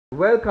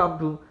Welcome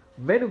to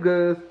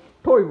Menuga's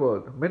Toy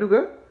World.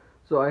 Menuga,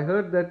 so I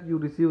heard that you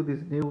received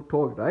this new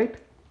toy, right?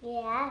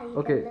 Yeah.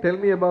 Okay, tell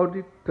me about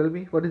it. Tell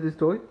me, what is this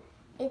toy?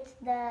 It's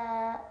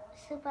the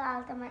Super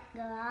Ultimate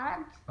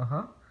Garage.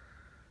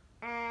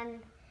 And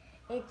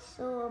it's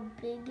so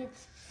big.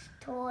 It's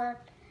stored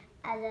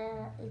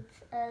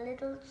it's a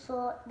little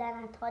short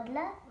than a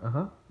toddler.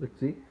 Let's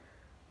see.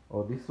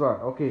 Oh, this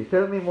one. Okay,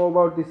 tell me more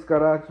about this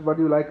garage. What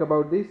do you like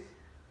about this?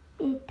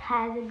 It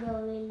has a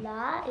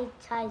gorilla. It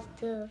tries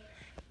to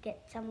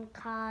get some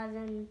cars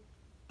and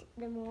tip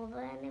them over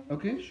and everything.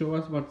 Okay, show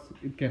us what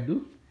it can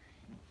do.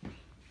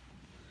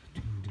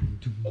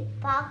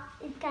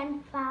 It can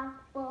park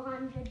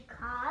 400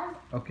 cars.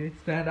 Okay,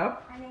 stand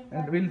up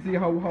and we'll see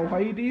how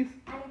high it is.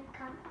 And it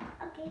can,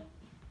 okay.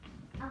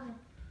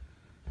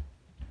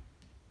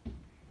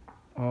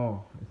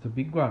 Oh, it's a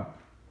big one.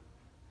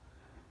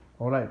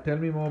 Alright, tell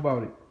me more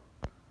about it.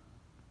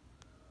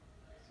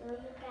 So you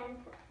can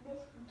put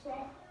this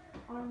jet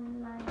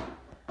on like this.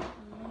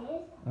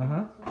 So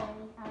Uh-huh. then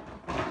we have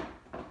to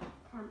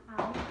come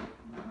out. It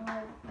goes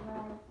like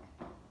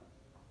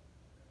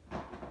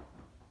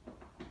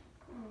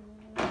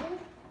this.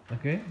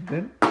 Okay,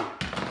 then? Goes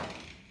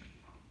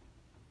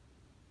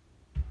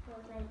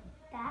like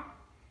that.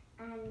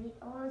 And it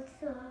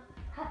also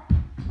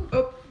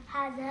Oh.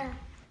 has a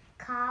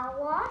car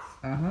wash.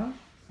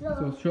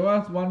 So show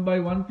us one by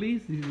one,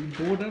 please. This is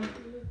important.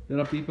 There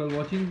are people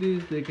watching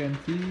this. They can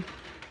see.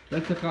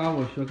 That's a car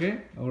wash,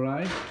 okay?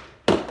 Alright.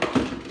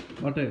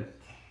 What else?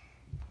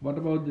 What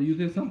about you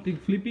say something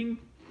flipping?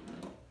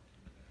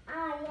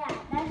 Yeah,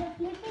 that's a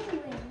flipping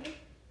wing.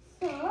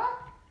 So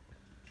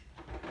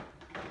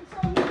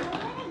we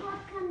already got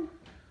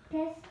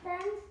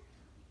contestants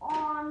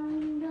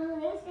on the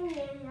racing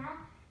area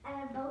and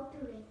about to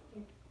race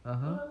it.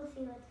 We'll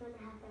see what's going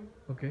to happen.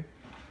 Okay.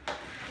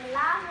 The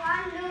last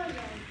one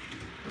loses.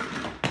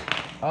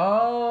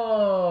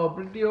 Oh,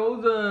 pretty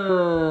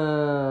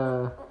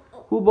awesome.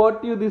 Who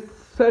bought you this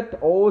set?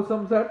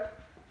 Awesome set.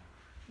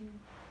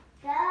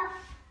 The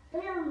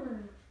filmer,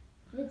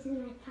 which is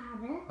my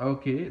father.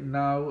 Okay,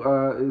 now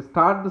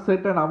start the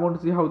set and I want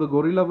to see how the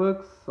gorilla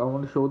works. I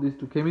want to show this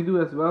to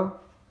Kemidu as well.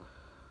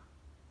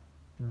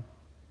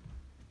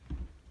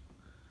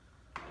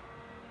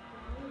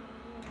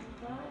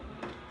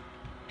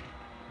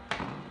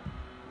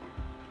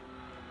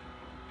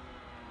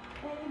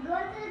 When you go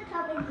to the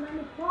top, it's going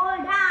to fall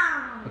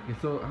down. Okay,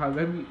 so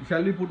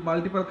shall we put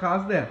multiple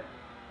cars there?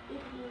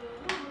 If you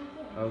want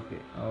it.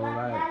 Okay, But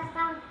alright.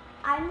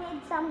 I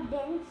made some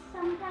dents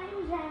sometimes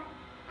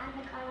and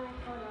the car might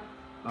fall off.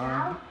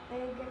 Now,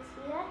 when it gets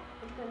here,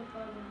 it's going to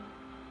fall down.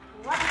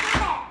 What's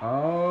that?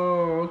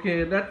 Oh,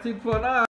 okay, that's it for now.